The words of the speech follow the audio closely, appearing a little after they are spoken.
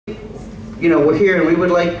you know, we're here and we would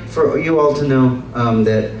like for you all to know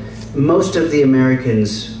that most of the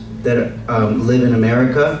Americans that live in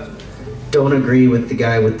America don't agree with the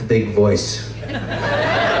guy with the big voice.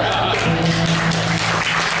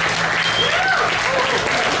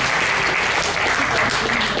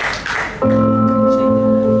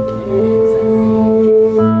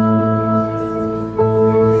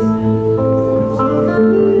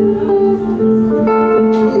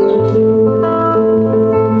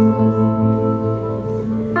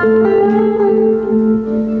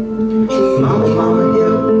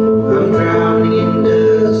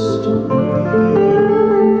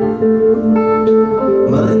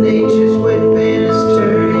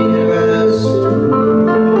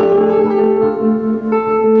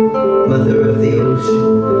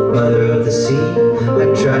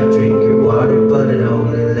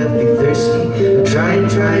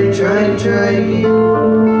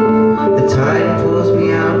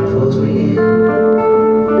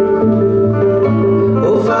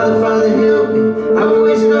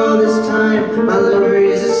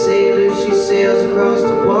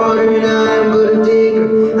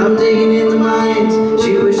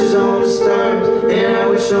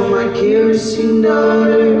 Kerosene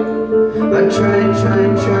daughter, I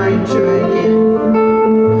try again.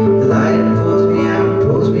 The light pulls me out,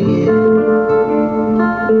 pulls me in.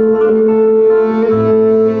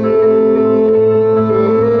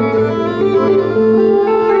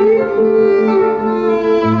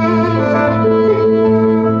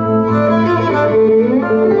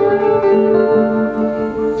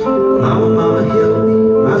 Mama, help me,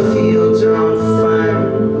 my fields are on fire.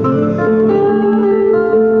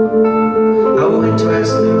 To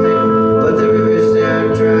ask the river, but the rivers they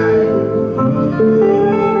are dry.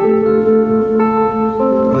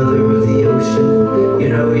 Mother of the ocean, you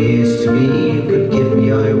know you used to be. You could give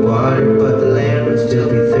me all your water, but the land would still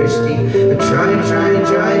be thirsty. I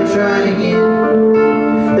try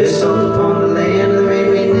again. There's salt upon the land, the rain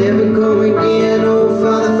may never come again. Oh,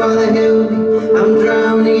 Father, help me, I'm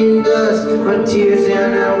drowning in dust. My tears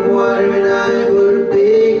down out of water, and I put a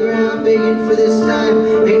big round begging for this time.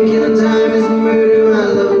 And can I